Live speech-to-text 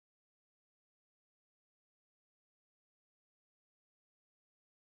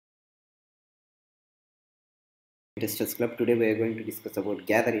Testers Club. Today we are going to discuss about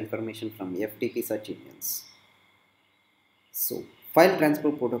gather information from FTP search engines. So, file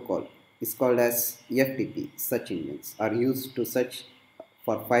transfer protocol is called as FTP. Search engines are used to search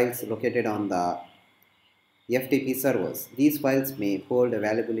for files located on the FTP servers. These files may hold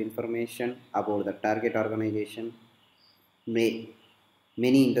valuable information about the target organization. Many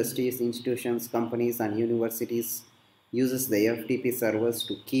industries, institutions, companies, and universities uses the FTP servers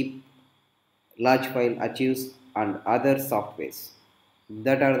to keep large file archives and other softwares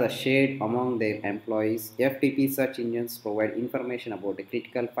that are the shared among their employees. FTP search engines provide information about the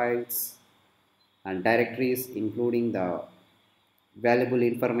critical files and directories, including the valuable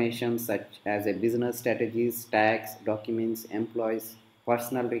information such as a business strategies, tax, documents, employees,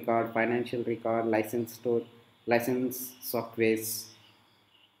 personal record, financial record, license store, license softwares,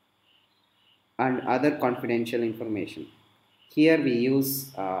 and other confidential information. Here we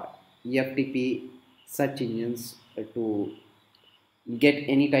use FTP search engines to get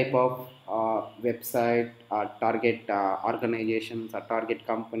any type of website or target organizations or target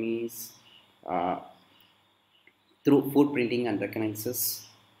companies uh, through footprinting and reconnaissance.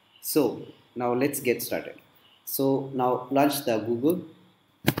 So now let's get started. So now launch the Google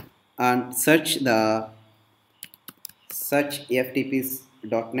and search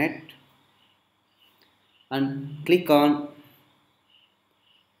ftps.net and click on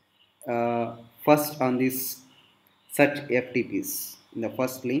first on this search FTPs in the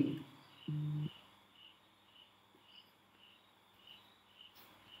first link.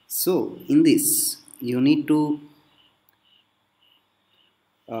 So in this you need to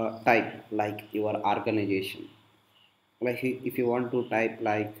type like your organization. Like if you want to type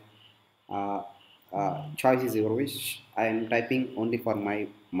like uh, choice is your wish. I am typing only for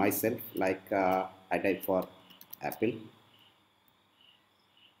myself. Like I type for Apple.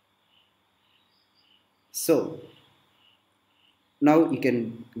 So now you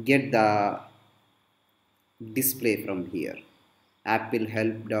can get the display from here, apple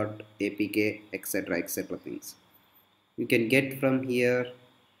help.apk, etc, etc things you can get from here.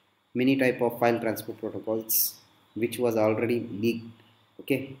 Many type of file transfer protocols which was already leaked.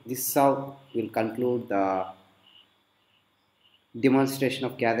 Okay, this is how we'll conclude the demonstration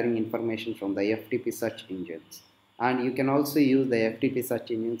of gathering information from the FTP search engines. And you can also use the FTP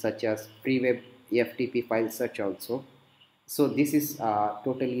search engines such as pre-web FTP file search also. So this is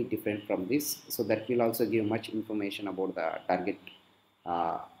totally different from this. So that will also give much information about the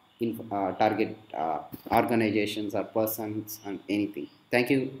uh, target organizations or persons and anything. Thank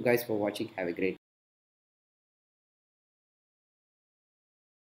you guys for watching. Have a great day.